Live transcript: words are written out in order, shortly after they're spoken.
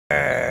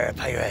ARRR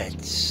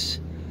pirates.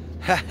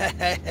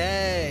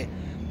 Hey,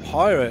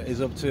 pirate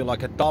is up to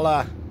like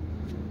 $1,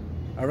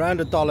 around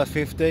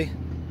 $1.50.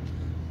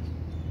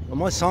 When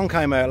my song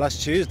came out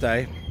last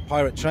Tuesday,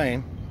 Pirate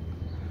Train,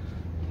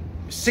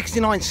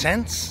 69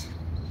 cents.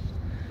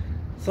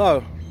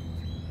 So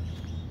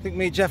I think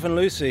me, Jeff and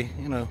Lucy,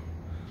 you know,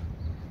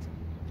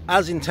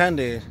 as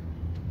intended,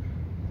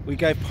 we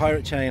gave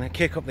Pirate Chain a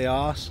kick up the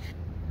arse.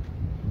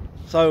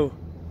 So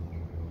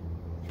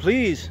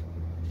please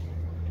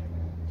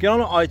get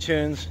on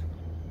iTunes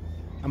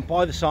and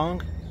buy the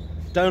song,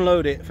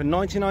 download it for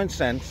 99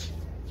 cents.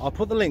 I'll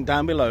put the link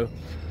down below.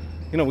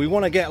 You know, we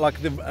want to get like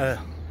the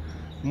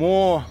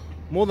more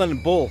than a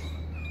bull.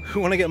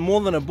 We want to get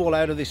more than a bull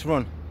out of this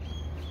run.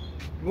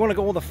 We want to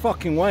go all the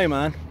fucking way,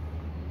 man.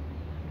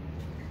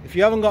 If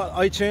you haven't got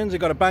iTunes,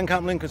 you've got a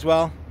bandcamp link as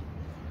well.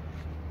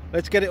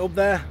 Let's get it up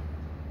there.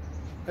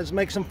 Let's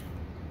make some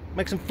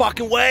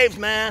fucking waves,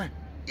 man.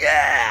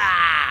 Yeah!